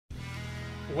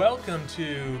Welcome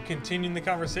to Continuing the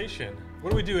Conversation. What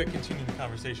do we do at Continuing the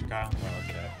Conversation, Kyle?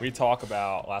 Okay. We talk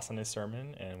about last Sunday's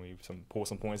sermon, and we pull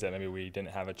some points that maybe we didn't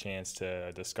have a chance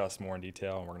to discuss more in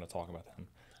detail, and we're going to talk about them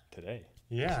today.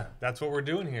 Yeah, that's what we're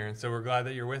doing here, and so we're glad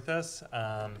that you're with us.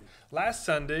 Last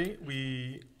Sunday,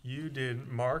 you did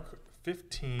Mark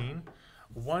 15,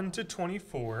 1 to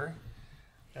 24,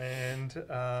 and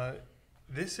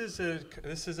this is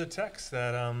a text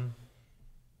that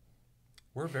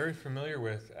we're very familiar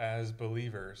with as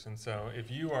believers. And so if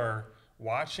you are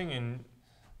watching and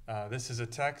this is a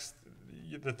text,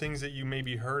 the things that you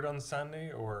maybe heard on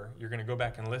Sunday or you're going to go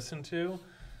back and listen to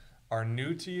are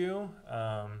new to you,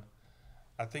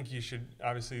 I think you should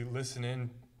obviously listen in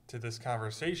to this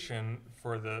conversation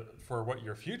for what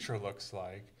your future looks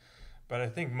like. But I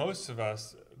think most of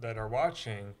us that are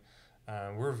watching,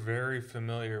 we're very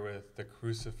familiar with the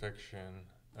crucifixion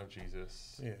of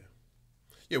Jesus.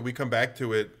 Yeah, we come back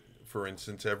to it, for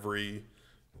instance, every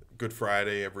Good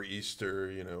Friday, every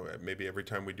Easter, maybe every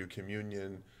time we do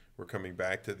communion, we're coming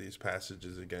back to these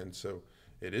passages again. So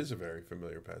it is a very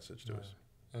familiar passage to us.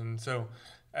 And so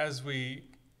as we,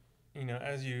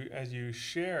 as you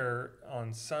share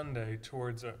on Sunday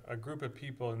towards a group of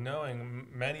people, knowing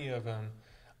many of them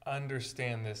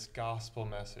understand this gospel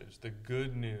message, the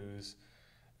good news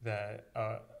that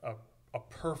a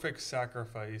perfect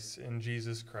sacrifice in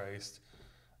Jesus Christ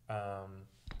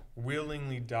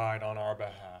willingly died on our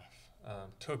behalf,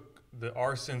 took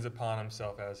our sins upon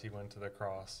himself as he went to the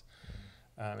cross.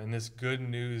 And this good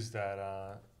news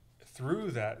that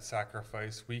through that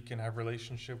sacrifice, we can have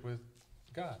relationship with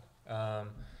God.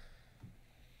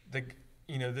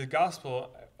 The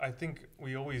gospel, I think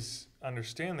we always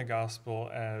understand the gospel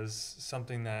as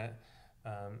something that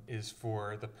is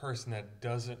for the person that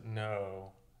doesn't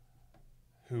know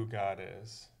who God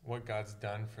is, what God's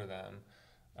done for them.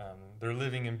 They're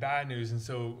living in bad news, and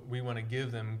so we want to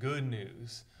give them good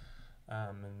news.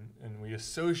 And we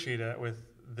associate that with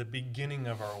the beginning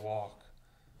of our walk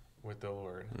with the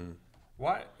Lord.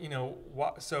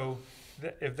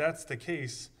 If that's the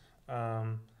case,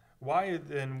 why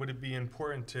then would it be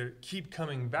important to keep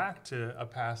coming back to a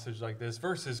passage like this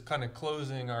versus kind of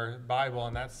closing our Bible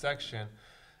on that section?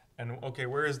 And okay,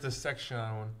 where is this section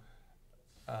on?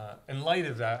 In light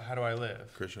of that, how do I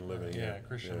live? Christian living.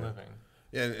 Christian living.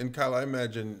 Yeah, and Kyle, I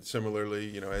imagine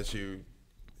similarly, as you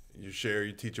share,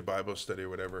 you teach a Bible study or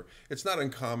whatever, it's not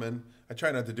uncommon. I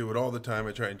try not to do it all the time.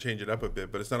 I try and change it up a bit,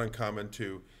 but it's not uncommon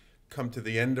to come to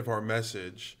the end of our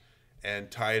message and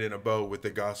tie it in a bow with the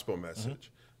gospel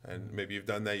message. Mm-hmm. And maybe you've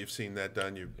done that. You've seen that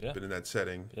done. You've been in that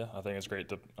setting. Yeah, I think it's great.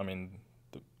 The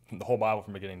whole Bible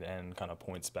from beginning to end kind of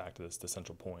points back to the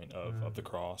central point of the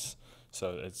cross.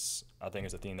 So I think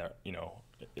it's a theme that,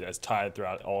 it's tied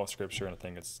throughout all of Scripture, and I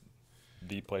think it's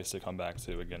the place to come back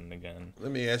to again and again.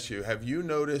 Let me ask you, have you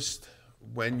noticed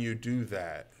when you do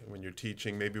that, when you're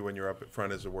teaching, maybe when you're up at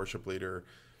front as a worship leader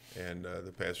and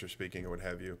the pastor speaking or what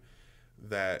have you,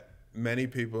 that many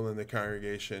people in the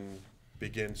congregation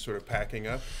begin sort of packing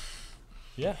up?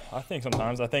 Yeah, I think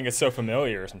sometimes. I think it's so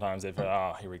familiar. Sometimes they've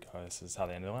here we go. This is how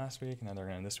they ended last week, and then they're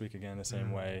going to end this week again the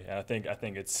same way. And I think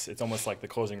it's almost like the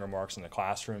closing remarks in the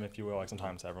classroom, if you will. Like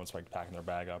sometimes everyone's like packing their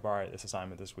bag up. All right, this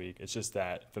assignment this week. It's just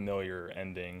that familiar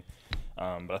ending.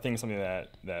 But I think it's something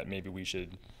that maybe we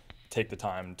should take the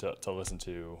time to listen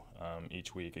to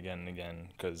each week again and again,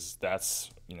 because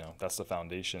that's the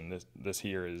foundation. This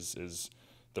here is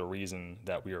the reason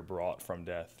that we are brought from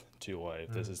death to life.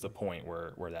 This is the point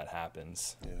where that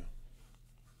happens. Yeah.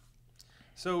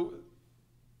 So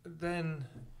then,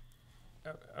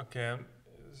 okay,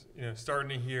 I'm starting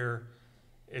to hear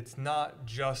it's not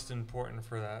just important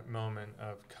for that moment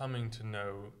of coming to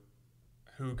know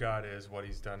who God is, what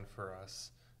he's done for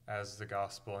us as the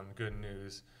gospel and good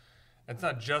news. It's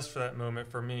not just for that moment.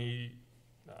 For me,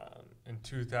 in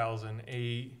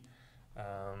 2008,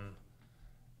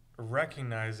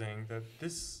 recognizing that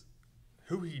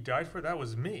who he died for, that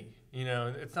was me.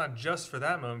 It's not just for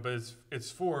that moment, but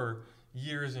it's for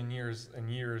years and years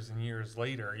and years and years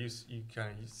later. You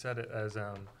said it as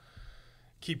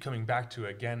keep coming back to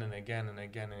again and again and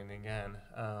again and again.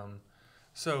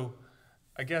 So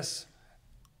I guess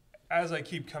as I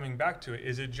keep coming back to it,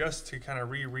 is it just to kind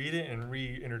of reread it and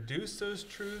reintroduce those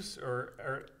truths,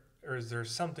 or is there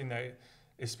something that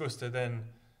is supposed to then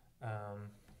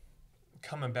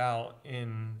come about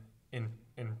in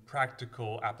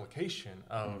practical application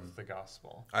of the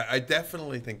gospel? I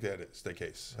definitely think that is the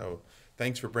case. So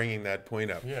thanks for bringing that point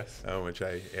up. Yes. Which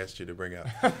I asked you to bring up.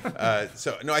 I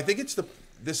think it's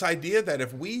this idea that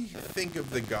if we think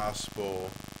of the gospel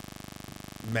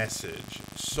message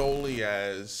solely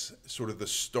as sort of the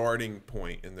starting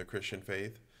point in the Christian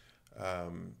faith,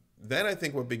 then I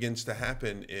think what begins to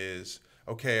happen is,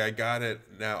 okay, I got it,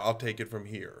 now I'll take it from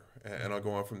here and I'll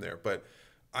go on from there. But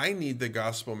I need the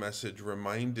gospel message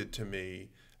reminded to me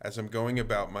as I'm going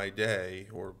about my day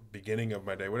or beginning of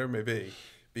my day, whatever it may be,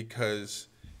 because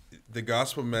the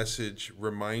gospel message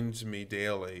reminds me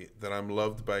daily that I'm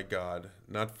loved by God,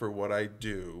 not for what I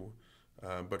do,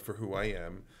 but for who I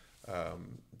am,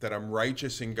 that I'm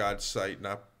righteous in God's sight,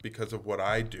 not because of what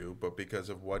I do, but because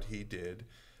of what he did,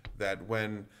 that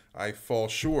when I fall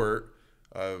short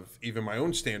of even my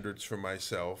own standards for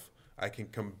myself, I can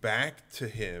come back to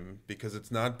him because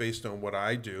it's not based on what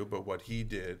I do, but what he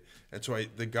did. And so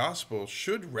the gospel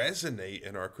should resonate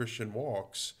in our Christian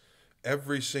walks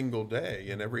every single day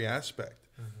in every aspect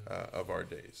of our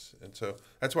days. And so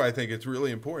that's why I think it's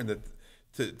really important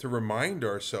that to remind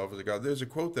ourselves of God. There's a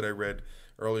quote that I read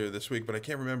earlier this week, but I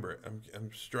can't remember it.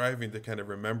 I'm striving to kind of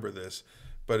remember this,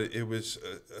 but it was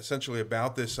essentially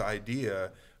about this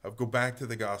idea of go back to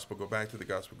the gospel, go back to the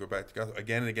gospel, go back to the gospel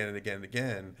again and again and again and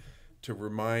again, to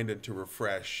remind and to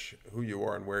refresh who you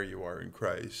are and where you are in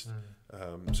Christ.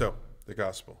 So the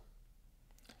gospel.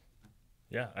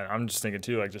 Yeah, and I'm just thinking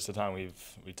too, like just the time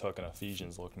we took in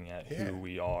Ephesians, looking at who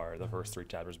we are. The first 3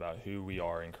 chapters about who we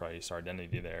are in Christ, our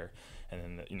identity there,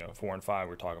 and then 4 and 5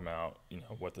 we're talking about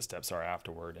what the steps are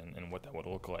afterward and what that would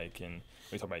look like, and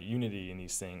we talk about unity in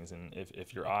these things. And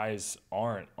if your eyes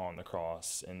aren't on the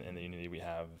cross and the unity we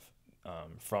have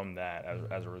from that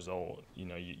as a result,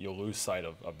 you'll lose sight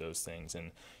of those things,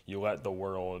 and you let the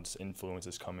world's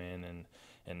influences come in and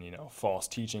false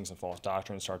teachings and false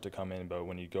doctrines start to come in. But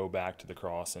when you go back to the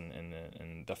cross and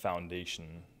the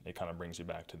foundation, it kind of brings you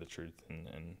back to the truth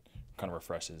and kind of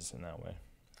refreshes in that way.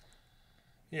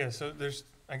 Yeah, so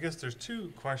I guess there's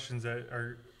 2 questions that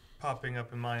are popping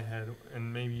up in my head,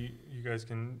 and maybe you guys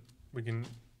we can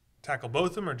tackle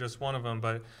both of them or just one of them.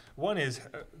 But one is,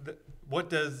 what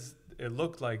does it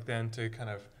look like then to kind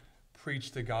of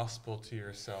preach the gospel to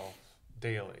yourself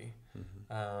daily?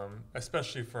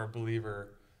 Especially for a believer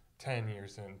 10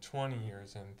 years in, 20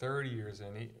 years in, 30 years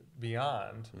in,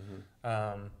 beyond.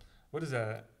 What does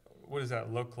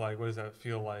that look like? What does that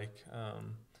feel like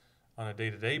on a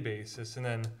day-to-day basis? And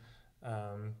then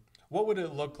what would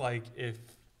it look like if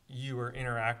you were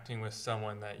interacting with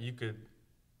someone that you could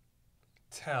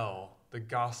tell the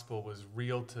gospel was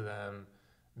real to them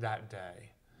that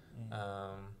day?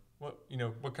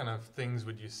 What kind of things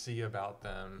would you see about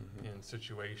them in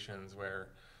situations where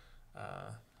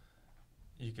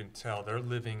you can tell they're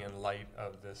living in light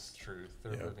of this truth,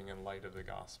 they're living in light of the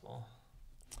gospel?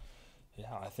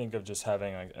 Yeah, I think of just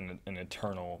having like an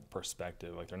eternal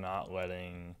perspective. Like they're not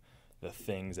letting the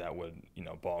things that would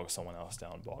bog someone else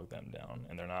down bog them down,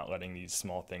 and they're not letting these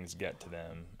small things get to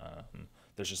them.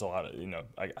 There's just a lot of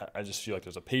I just feel like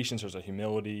there's a patience, there's a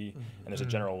humility, and there's a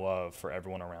general love for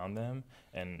everyone around them,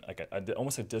 and like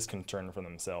almost a disconcern for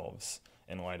themselves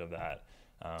in light of that.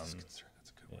 Disconcern,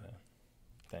 that's a good word.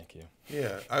 Thank you.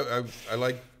 Yeah, I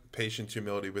like patience,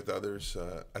 humility with others.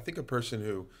 I think a person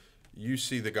who you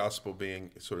see the gospel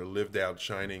being sort of lived out,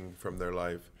 shining from their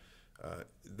life,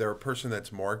 they're a person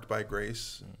that's marked by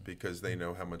grace because they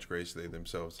know how much grace they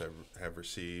themselves have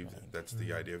received. That's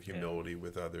the idea of humility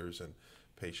with others and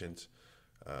patience.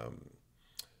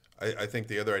 I think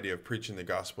the other idea of preaching the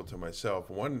gospel to myself,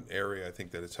 one area I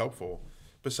think that it's helpful,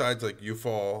 besides like you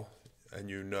fall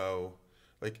and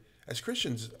like as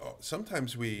Christians,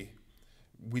 sometimes we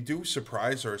do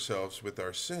surprise ourselves with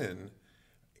our sin,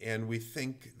 and we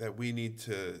think that we need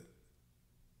to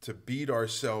beat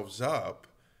ourselves up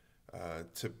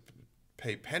to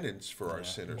pay penance for our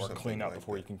sin or something, clean up like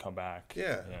before that. you can come back.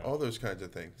 Yeah, all those kinds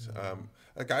of things.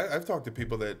 Like I've talked to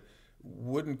people that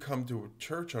wouldn't come to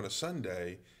church on a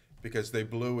Sunday because they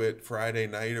blew it Friday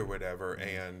night or whatever,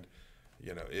 and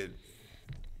they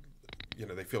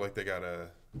feel like they gotta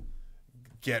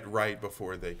get right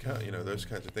before they come. Those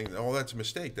kinds of things. Oh, that's a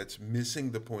mistake. That's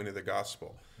missing the point of the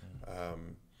gospel.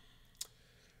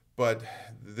 But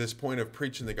this point of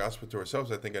preaching the gospel to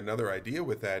ourselves, I think another idea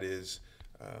with that is,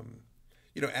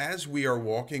 as we are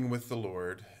walking with the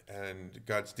Lord and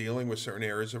God's dealing with certain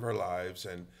areas of our lives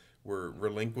and we're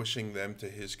relinquishing them to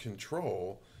his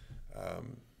control,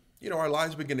 our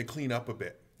lives begin to clean up a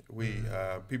bit.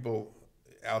 People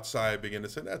outside begin to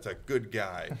say, that's a good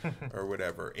guy or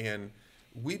whatever. And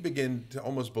we begin to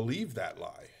almost believe that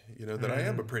lie, that I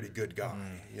am a pretty good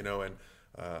guy, and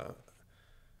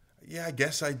I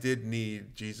guess I did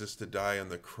need Jesus to die on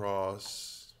the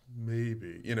cross,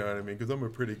 maybe, you know what I mean? Because I'm a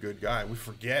pretty good guy. We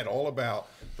forget all about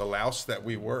the louse that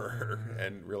we were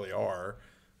and really are,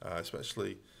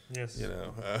 especially Yes.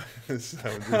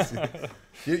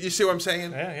 You see what I'm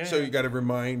saying? Yeah, so yeah. you got to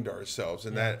remind ourselves,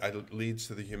 and that leads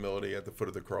to the humility at the foot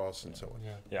of the cross and so on.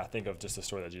 Yeah. Yeah, I think of just the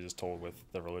story that Jesus told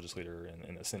with the religious leader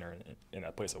and the sinner in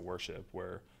that place of worship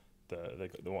where the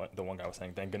one guy was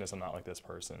saying, "Thank goodness I'm not like this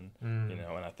person," you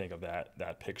know. And I think of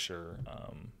that picture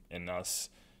in us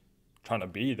trying to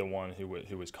be the one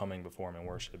who was coming before him in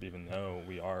worship, even though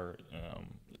we are,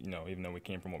 even though we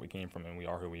came from what we came from and we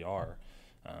are who we are.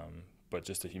 But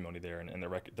just the humility there and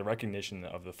the recognition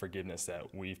of the forgiveness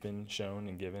that we've been shown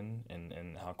and given,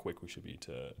 and how quick we should be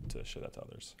to show that to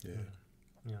others.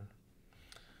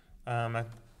 Yeah.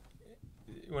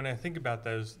 When I think about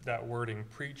that wording,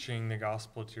 preaching the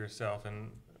gospel to yourself,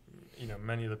 and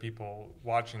many of the people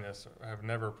watching this have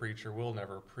never preached or will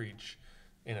never preach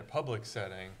in a public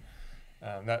setting.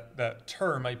 That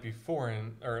term might be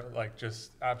foreign or like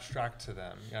just abstract to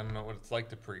them. I don't know what it's like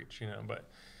to preach, but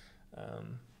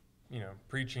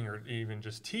preaching or even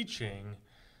just teaching,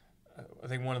 I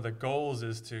think one of the goals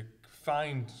is to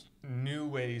find new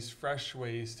ways, fresh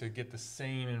ways to get the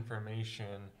same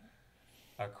information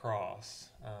across.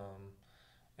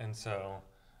 And so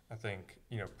I think,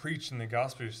 preaching the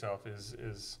gospel yourself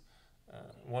is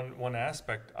one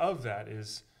aspect of that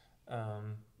is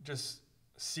just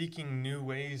seeking new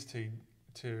ways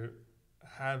to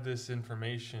have this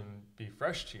information be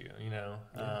fresh to you,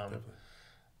 Definitely.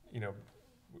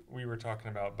 We were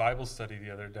talking about Bible study the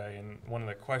other day, and one of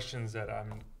the questions that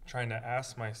I'm trying to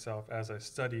ask myself as I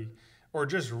study or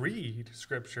just read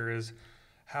Scripture is,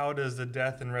 how does the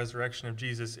death and resurrection of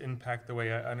Jesus impact the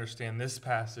way I understand this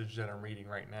passage that I'm reading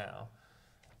right now?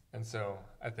 And so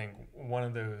I think one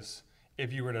of those,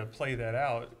 if you were to play that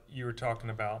out, you were talking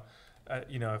about,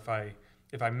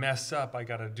 if I mess up, I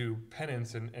got to do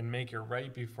penance and make it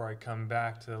right before I come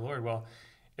back to the Lord. Well,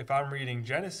 if I'm reading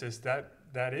Genesis,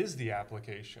 that is the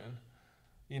application.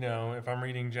 If I'm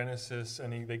reading Genesis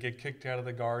and they get kicked out of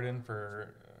the garden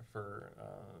for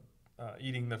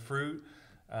eating the fruit,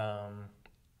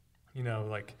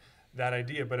 like that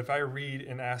idea. But if I read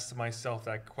and ask myself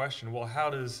that question, well, how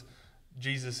does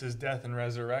Jesus' death and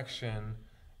resurrection,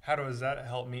 how does that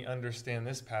help me understand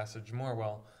this passage more?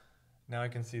 Well, now I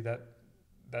can see that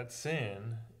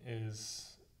sin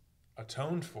is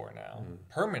atoned for now,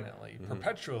 permanently,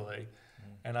 perpetually,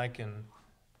 and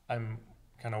I'm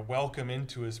kind of welcome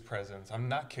into his presence. I'm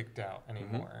not kicked out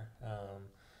anymore.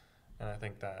 And I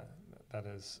think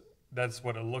that's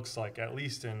what it looks like, at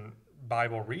least in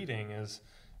Bible reading, is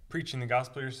preaching the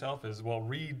gospel yourself is, well,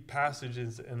 read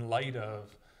passages in light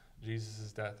of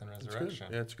Jesus' death and resurrection.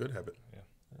 Yeah, it's a good habit. Yeah.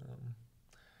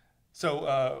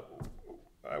 So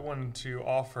I wanted to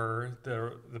offer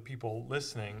the people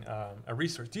listening a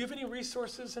resource. Do you have any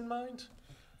resources in mind?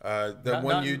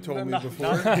 You told me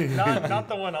before? Not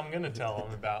the one I'm going to tell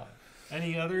them about.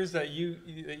 Any others that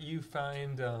you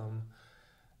find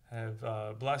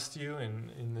have blessed you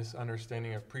in this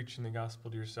understanding of preaching the gospel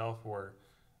to yourself, or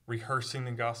rehearsing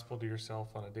the gospel to yourself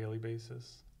on a daily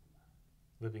basis,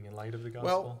 living in light of the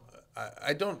gospel? Well,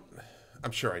 I don't.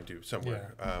 I'm sure I do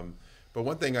somewhere. Yeah. But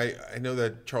one thing I know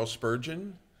that Charles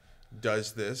Spurgeon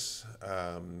does this.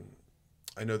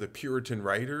 I know the Puritan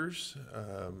writers.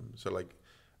 So like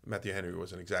Matthew Henry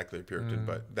wasn't exactly a Puritan,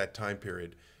 but that time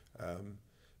period,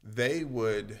 they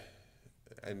would,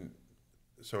 and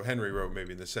so Henry wrote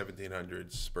maybe in the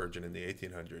 1700s, Spurgeon in the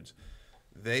 1800s.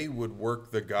 They would work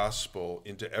the gospel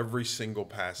into every single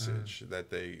passage that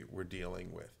they were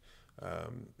dealing with,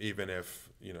 even if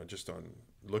just on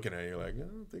looking at it, you're like, I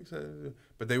don't think so,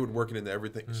 but they would work it into every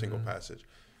single passage,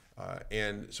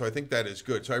 and so I think that is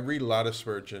good. So I read a lot of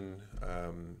Spurgeon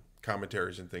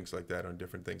commentaries and things like that on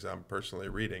different things I'm personally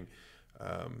reading,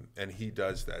 and he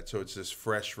does that. So it's this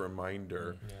fresh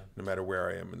reminder, no matter where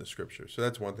I am in the Scripture. So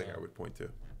that's one thing I would point to.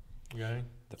 Okay.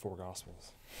 The four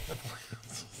Gospels.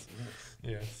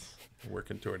 Yes.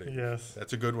 Working toward it. Yes.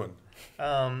 That's a good one.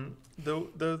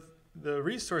 The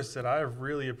resource that I've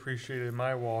really appreciated in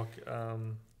my walk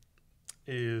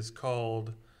is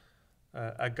called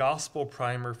A Gospel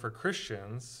Primer for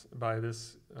Christians by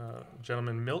this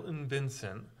gentleman, Milton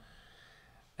Vincent.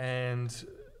 And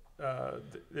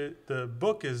the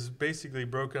book is basically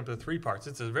broken up into 3 parts.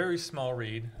 It's a very small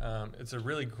read. It's a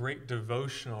really great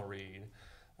devotional read.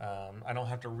 I don't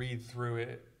have to read through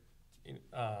it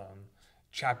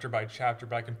chapter by chapter,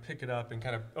 but I can pick it up and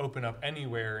kind of open up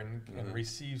anywhere and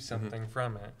receive something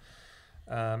from it.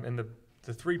 And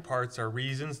the 3 parts are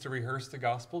reasons to rehearse the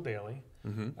gospel daily.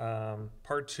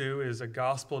 Part 2 is a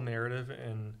gospel narrative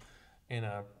in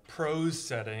a prose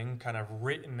setting, kind of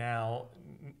written out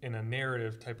in a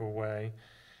narrative type of way.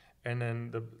 And then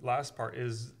the last part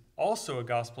is also a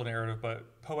gospel narrative,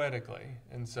 but poetically.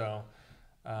 And so,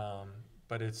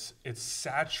 but it's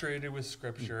saturated with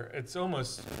scripture. It's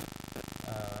almost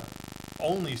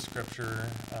only scripture,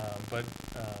 but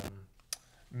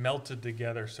melted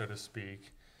together, so to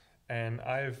speak. And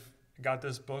I've got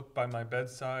this book by my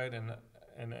bedside,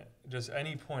 and just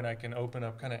any point I can open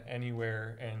up kind of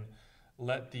anywhere and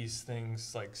let these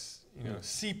things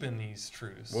seep in these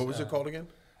truths. What was it called again?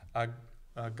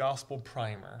 A Gospel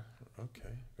Primer.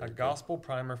 Okay. A Gospel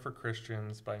Primer for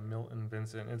Christians by Milton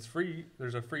Vincent. It's free.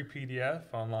 There's a free PDF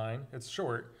online. It's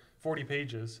short, 40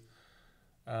 pages.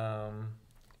 But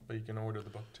you can order the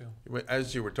book too.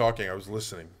 As you were talking, I was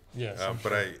listening. Yes.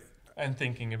 And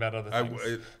thinking about other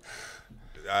things.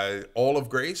 All of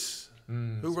Grace.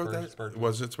 Who wrote that? Spurgeon.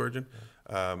 Was it Spurgeon?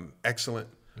 Yeah. Excellent.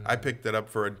 I picked it up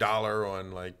for $1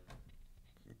 on like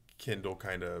Kindle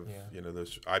kind of,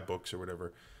 those iBooks or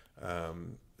whatever.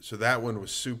 So that one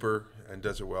was super and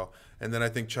does it well. And then I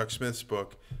think Chuck Smith's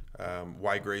book,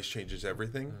 Why Grace Changes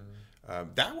Everything.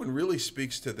 That one really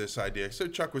speaks to this idea. So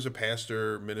Chuck was a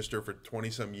pastor, minister for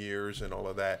 20-some years and all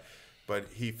of that. But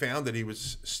he found that he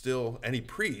was still, and he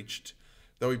preached,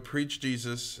 though he preached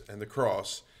Jesus and the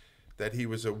cross, that he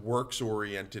was a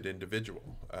works-oriented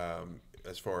individual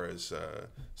as far as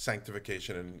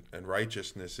sanctification and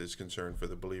righteousness is concerned for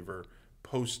the believer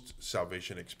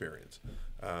post-salvation experience.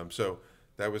 So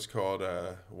that was called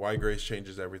Why Grace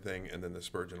Changes Everything, and then the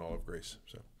Spurgeon All of Grace.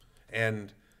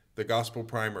 And the Gospel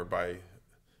Primer by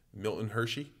Milton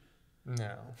Hershey.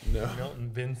 No. Milton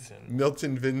Vincent.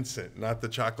 Milton Vincent, not the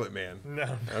Chocolate Man.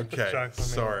 No. Okay.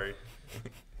 Sorry.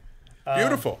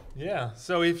 Beautiful. Yeah.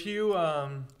 So if you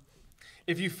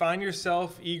find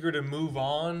yourself eager to move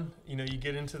on, you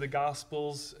get into the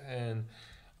Gospels and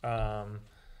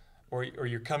or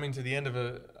you're coming to the end of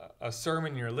a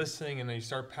sermon, you're listening, and then you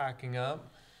start packing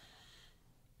up.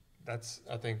 That's,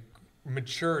 I think,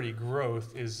 maturity,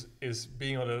 growth is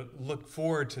being able to look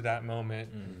forward to that moment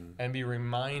and be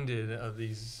reminded of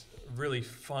these really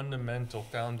fundamental,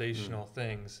 foundational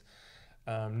things,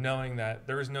 knowing that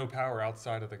there is no power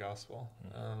outside of the gospel.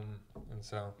 And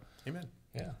so, amen.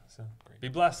 Yeah. So be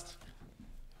blessed.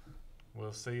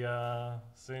 We'll see you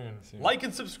soon. Like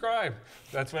and subscribe.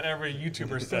 That's what every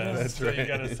YouTuber says. That's so right. You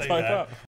got to say Type that. up.